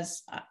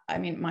 because I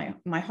mean,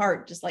 my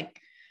heart just like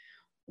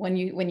when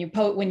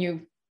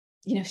you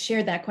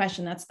shared that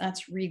question,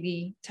 that's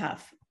really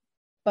tough.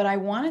 But I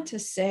wanted to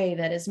say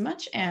that as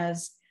much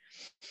as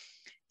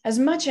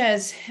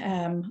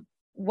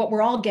what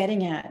we're all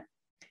getting at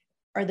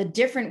are the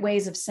different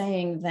ways of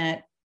saying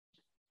that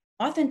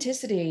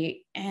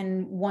authenticity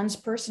and one's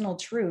personal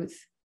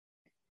truth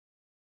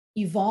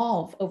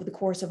evolve over the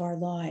course of our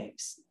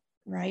lives,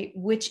 right?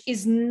 Which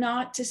is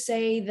not to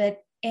say that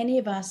any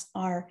of us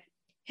are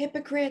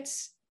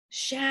hypocrites,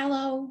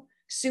 shallow,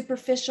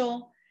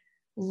 superficial.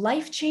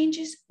 Life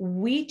changes,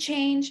 we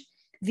change.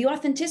 The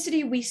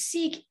authenticity we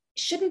seek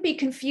shouldn't be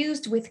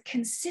confused with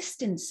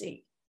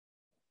consistency,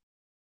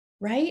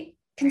 right?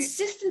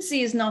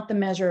 Consistency is not the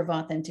measure of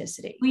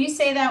authenticity. Will you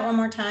say that one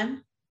more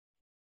time?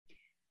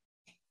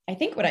 I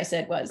think what I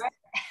said was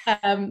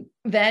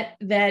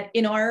that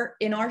in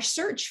our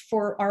search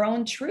for our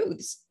own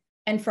truths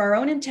and for our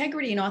own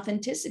integrity and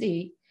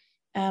authenticity,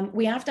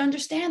 we have to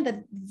understand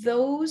that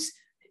those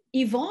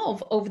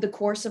evolve over the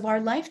course of our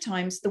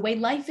lifetimes, the way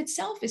life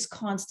itself is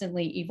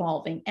constantly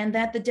evolving, and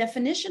that the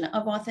definition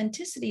of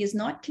authenticity is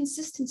not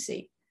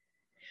consistency.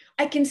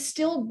 I can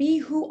still be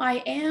who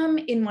I am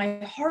in my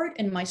heart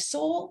and my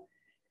soul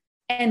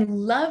and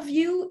love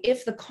you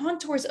if the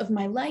contours of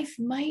my life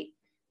might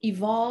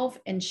evolve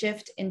and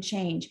shift and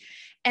change.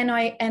 And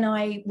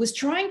I was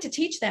trying to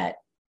teach that.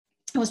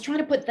 I was trying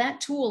to put that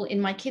tool in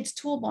my kids'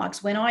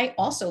 toolbox when I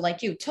also,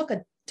 like you, took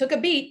a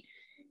beat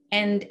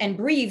and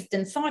breathed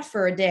and thought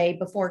for a day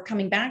before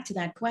coming back to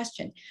that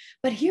question.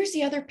 But here's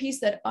the other piece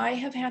that I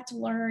have had to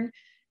learn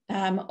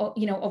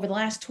over the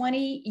last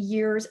 20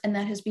 years, and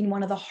that has been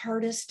one of the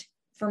hardest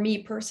for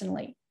me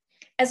personally.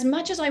 As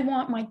much as I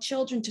want my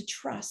children to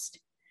trust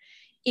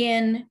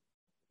in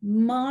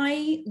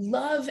my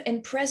love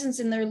and presence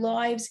in their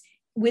lives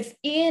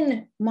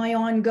within my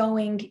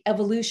ongoing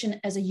evolution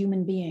as a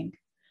human being,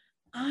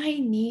 I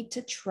need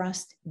to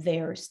trust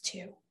theirs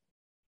too.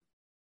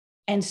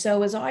 And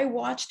so as I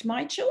watched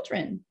my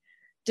children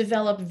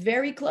develop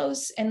very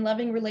close and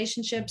loving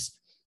relationships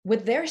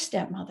with their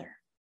stepmother,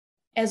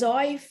 as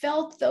I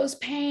felt those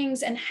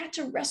pangs and had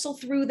to wrestle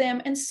through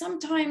them, and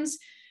sometimes,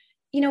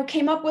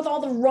 came up with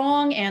all the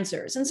wrong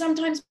answers, and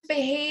sometimes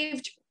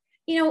behaved,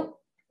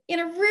 in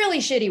a really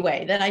shitty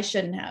way that I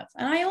shouldn't have.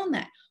 And I own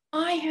that.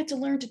 I had to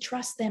learn to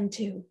trust them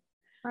too.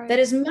 Right. That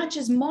as much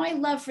as my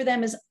love for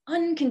them is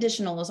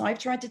unconditional, as I've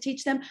tried to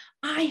teach them,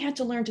 I had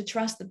to learn to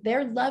trust that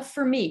their love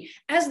for me,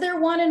 as their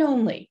one and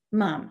only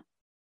mom,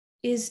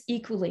 is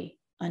equally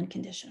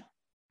unconditional.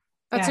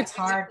 That's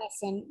a hard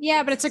lesson.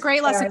 Yeah, but it's a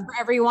great lesson for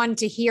everyone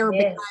to hear,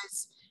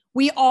 because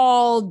we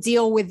all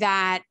deal with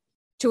that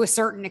to a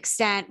certain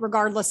extent,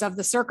 regardless of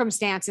the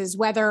circumstances,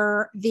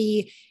 whether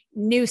the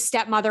new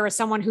stepmother is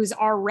someone who's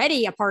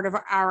already a part of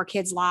our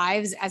kids'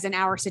 lives, as in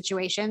our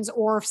situations,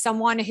 or if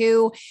someone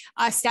who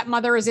a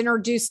stepmother is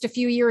introduced a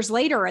few years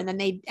later and then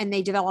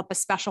they develop a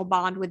special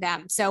bond with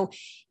them. So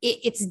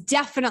it's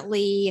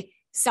definitely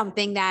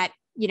something that,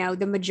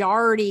 the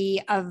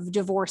majority of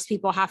divorced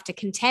people have to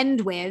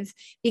contend with,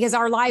 because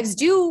our lives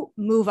do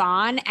move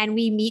on and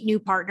we meet new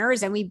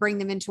partners and we bring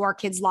them into our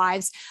kids'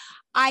 lives.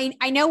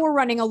 I know we're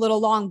running a little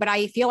long, but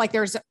I feel like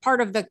there's a part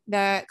of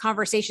the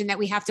conversation that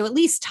we have to at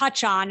least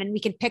touch on, and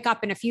we can pick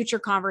up in a future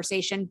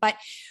conversation. But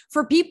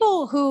for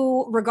people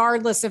who,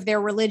 regardless of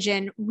their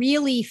religion,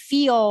 really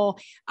feel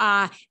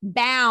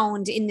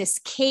bound in this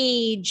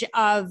cage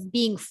of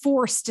being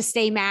forced to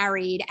stay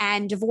married,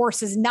 and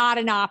divorce is not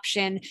an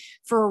option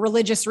for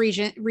religious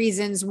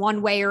reasons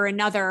one way or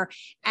another,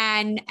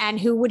 and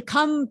who would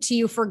come to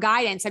you for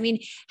guidance. I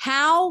mean,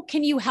 how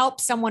can you help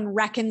someone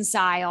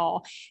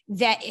reconcile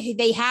that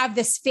they have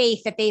this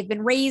faith that they've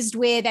been raised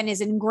with and is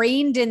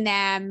ingrained in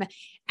them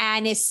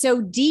and is so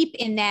deep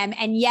in them,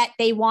 and yet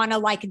they want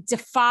to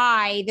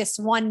defy this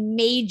one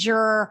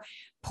major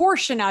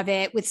portion of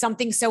it with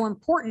something so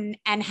important?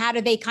 And how do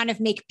they kind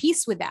of make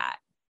peace with that?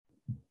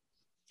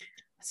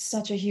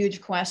 Such a huge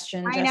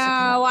question, Jessica.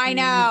 I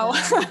know.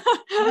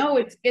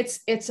 No,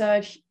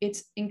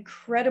 it's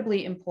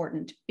incredibly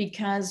important,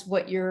 because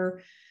what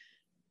you're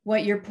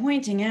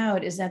pointing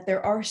out is that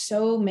there are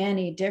so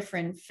many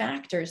different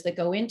factors that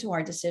go into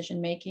our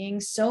decision making,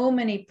 so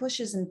many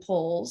pushes and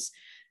pulls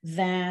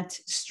that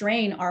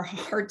strain our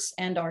hearts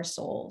and our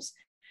souls.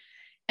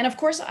 And of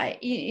course, I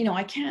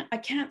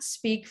can't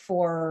speak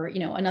for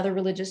another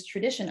religious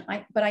tradition.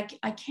 But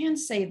I can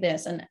say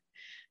this, and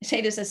I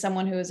say this as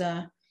someone who's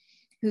a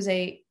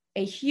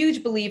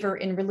huge believer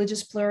in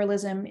religious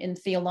pluralism, in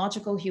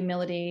theological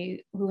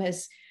humility, who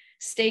has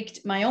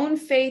staked my own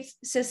faith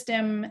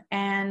system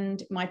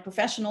and my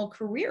professional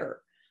career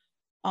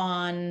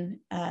on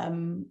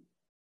the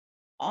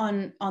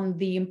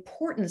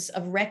importance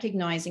of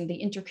recognizing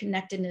the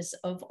interconnectedness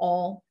of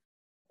all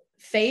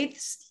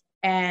faiths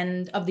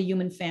and of the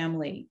human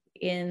family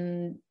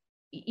in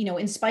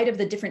spite of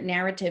the different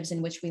narratives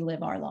in which we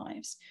live our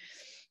lives.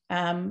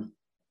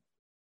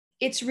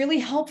 It's really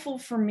helpful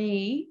for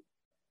me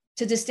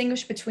to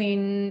distinguish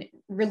between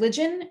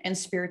religion and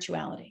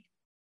spirituality.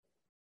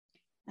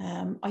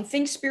 I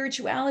think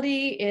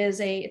spirituality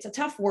it's a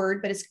tough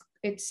word, but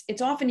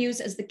it's often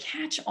used as the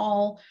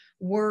catch-all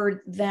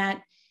word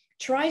that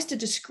tries to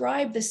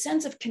describe the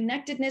sense of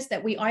connectedness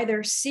that we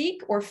either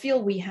seek or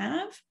feel we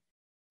have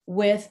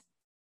with,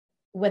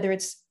 whether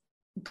it's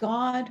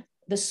God,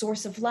 the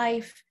source of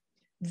life,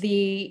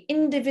 the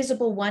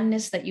indivisible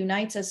oneness that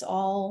unites us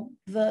all,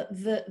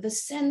 the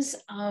sense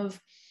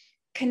of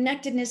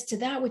connectedness to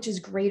that which is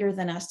greater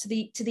than us, to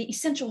the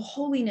essential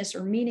holiness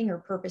or meaning or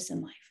purpose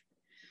in life.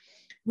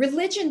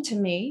 Religion, to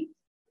me,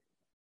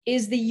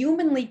 is the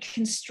humanly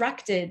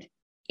constructed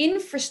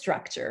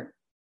infrastructure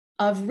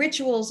of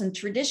rituals and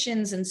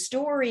traditions and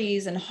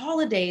stories and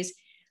holidays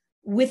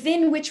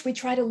within which we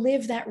try to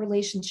live that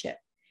relationship,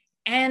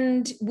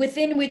 and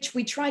within which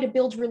we try to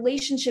build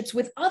relationships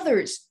with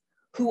others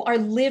who are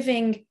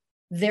living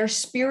their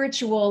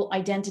spiritual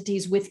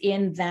identities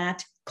within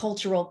that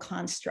cultural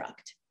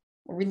construct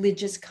or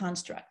religious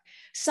construct.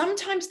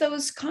 Sometimes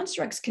those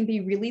constructs can be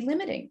really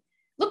limiting.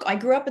 Look, I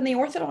grew up in the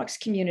Orthodox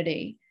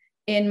community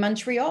in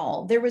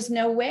Montreal. There was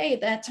no way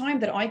at that time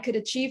that I could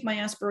achieve my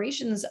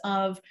aspirations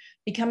of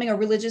becoming a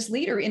religious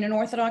leader in an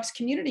Orthodox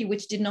community,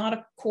 which did not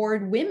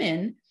accord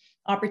women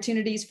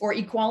opportunities for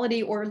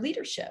equality or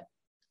leadership.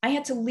 I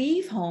had to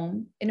leave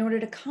home in order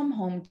to come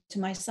home to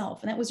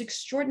myself. And that was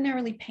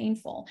extraordinarily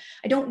painful.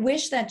 I don't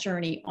wish that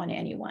journey on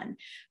anyone,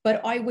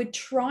 but I would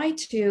try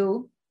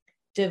to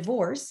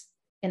divorce,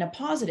 in a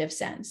positive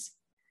sense,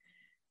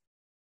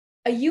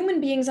 a human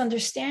being's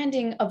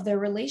understanding of their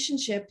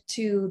relationship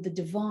to the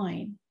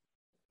divine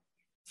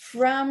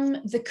from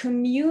the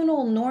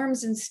communal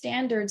norms and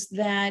standards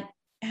that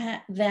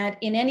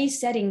in any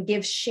setting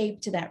give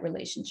shape to that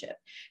relationship.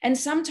 And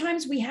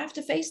sometimes we have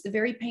to face the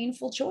very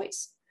painful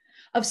choice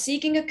of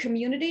seeking a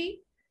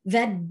community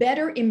that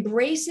better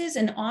embraces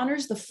and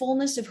honors the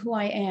fullness of who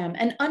I am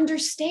and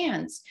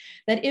understands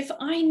that if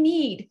I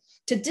need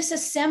to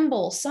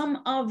disassemble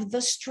some of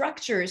the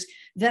structures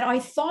that I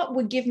thought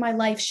would give my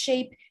life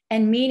shape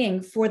and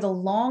meaning for the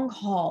long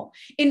haul,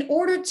 in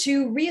order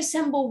to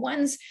reassemble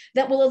ones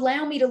that will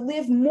allow me to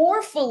live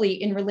more fully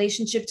in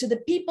relationship to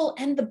the people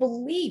and the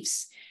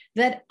beliefs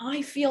that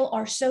I feel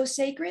are so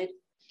sacred,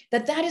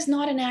 that is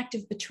not an act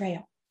of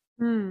betrayal.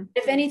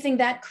 If anything,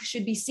 that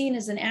should be seen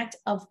as an act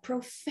of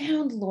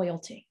profound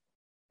loyalty.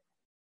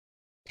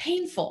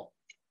 Painful,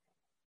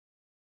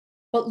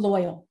 but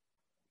loyal.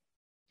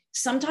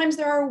 Sometimes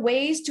there are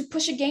ways to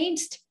push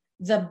against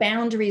the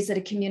boundaries that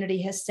a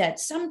community has set.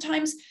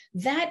 Sometimes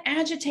that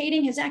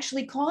agitating has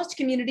actually caused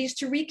communities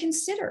to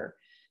reconsider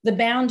the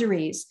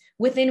boundaries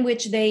within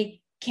which they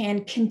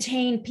can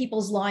contain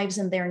people's lives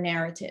and their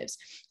narratives.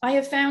 I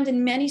have found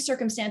in many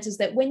circumstances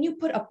that when you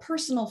put a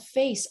personal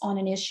face on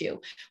an issue,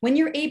 when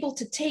you're able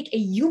to take a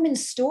human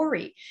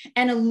story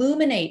and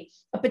illuminate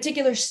a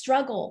particular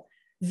struggle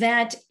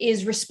that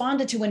is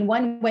responded to in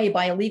one way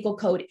by a legal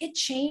code, it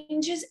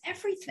changes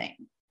everything.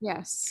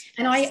 Yes.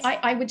 And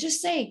I would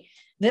just say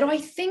that I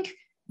think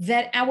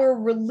that our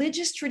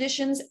religious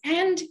traditions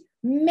and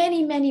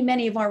many, many,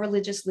 many of our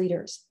religious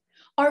leaders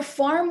are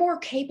far more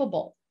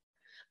capable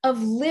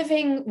of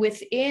living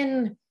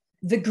within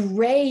the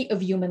gray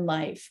of human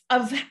life,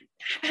 of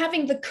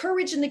having the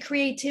courage and the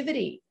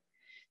creativity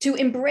to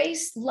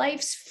embrace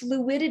life's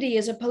fluidity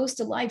as opposed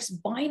to life's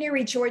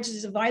binary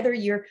choices of either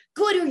you're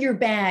good or you're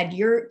bad,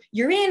 you're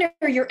in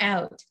or you're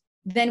out,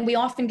 than we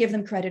often give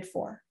them credit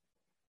for.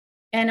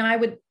 And I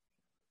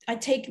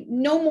take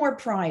no more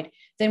pride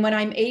than when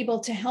I'm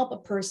able to help a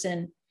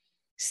person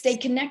stay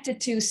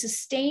connected to,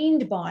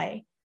 sustained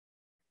by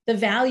the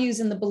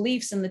values and the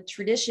beliefs and the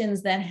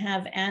traditions that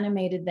have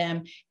animated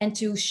them, and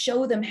to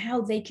show them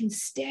how they can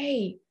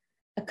stay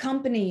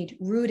accompanied,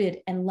 rooted,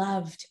 and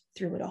loved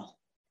through it all.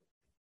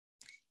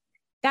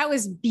 That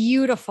was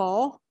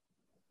beautiful.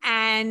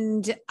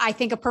 And I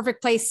think a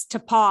perfect place to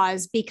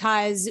pause,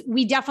 because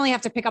we definitely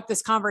have to pick up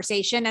this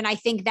conversation. And I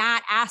think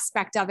that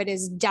aspect of it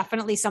is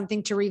definitely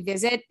something to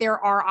revisit. There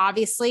are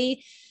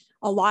obviously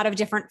a lot of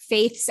different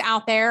faiths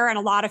out there and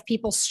a lot of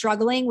people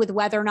struggling with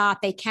whether or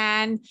not they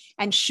can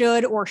and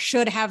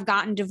should have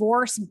gotten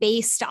divorced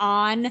based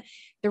on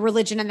the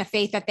religion and the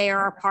faith that they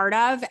are a part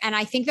of. And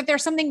I think that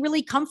there's something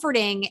really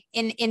comforting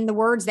in the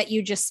words that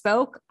you just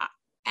spoke.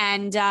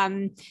 And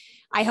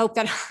I hope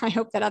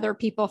that other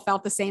people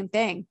felt the same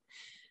thing.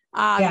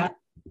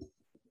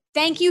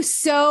 Thank you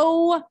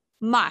so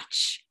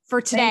much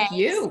for today. Thank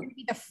you. This is going to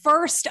be the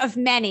first of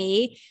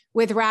many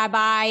with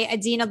Rabbi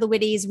Adina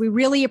Luites. We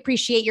really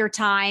appreciate your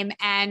time.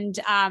 And,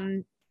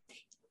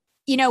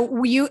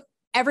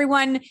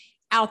 everyone,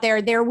 out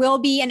there. There will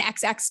be an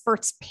X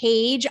Experts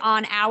page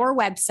on our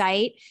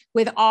website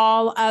with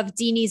all of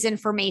Deanie's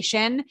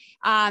information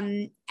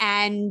and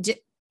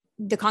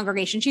the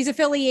congregation she's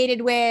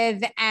affiliated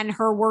with and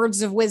her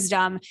words of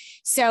wisdom.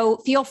 So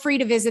feel free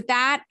to visit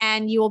that,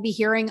 and you will be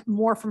hearing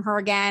more from her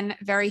again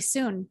very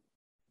soon.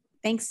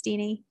 Thanks,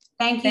 Deanie.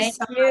 Thank you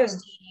so much,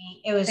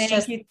 Deanie. It was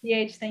Thank you,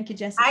 TH. Thank you,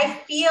 Jessica.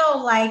 I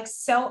feel like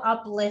so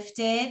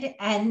uplifted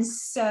and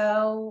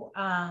so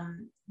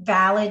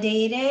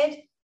validated,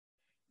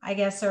 I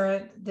guess,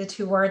 are the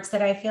two words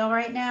that I feel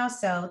right now.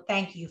 So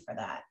thank you for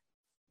that.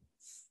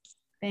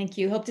 Thank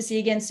you. Hope to see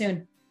you again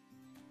soon.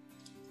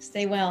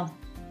 Stay well.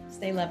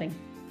 Stay loving.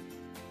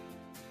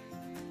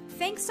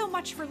 Thanks so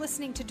much for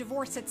listening to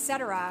Divorce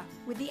Etc.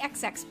 with the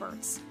X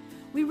Experts.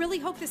 We really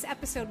hope this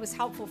episode was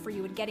helpful for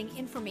you in getting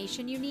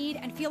information you need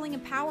and feeling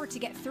empowered to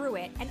get through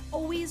it. And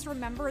always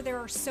remember, there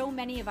are so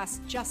many of us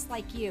just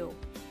like you.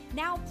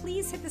 Now,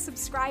 please hit the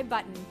subscribe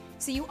button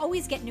so you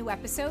always get new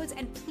episodes,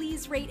 and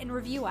please rate and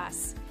review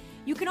us.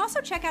 You can also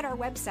check out our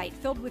website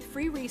filled with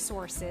free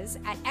resources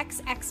at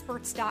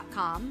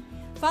xexperts.com.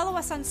 Follow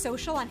us on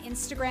social on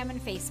Instagram and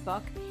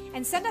Facebook,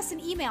 and send us an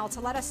email to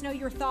let us know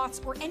your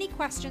thoughts or any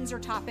questions or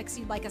topics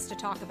you'd like us to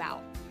talk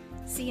about.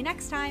 See you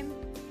next time.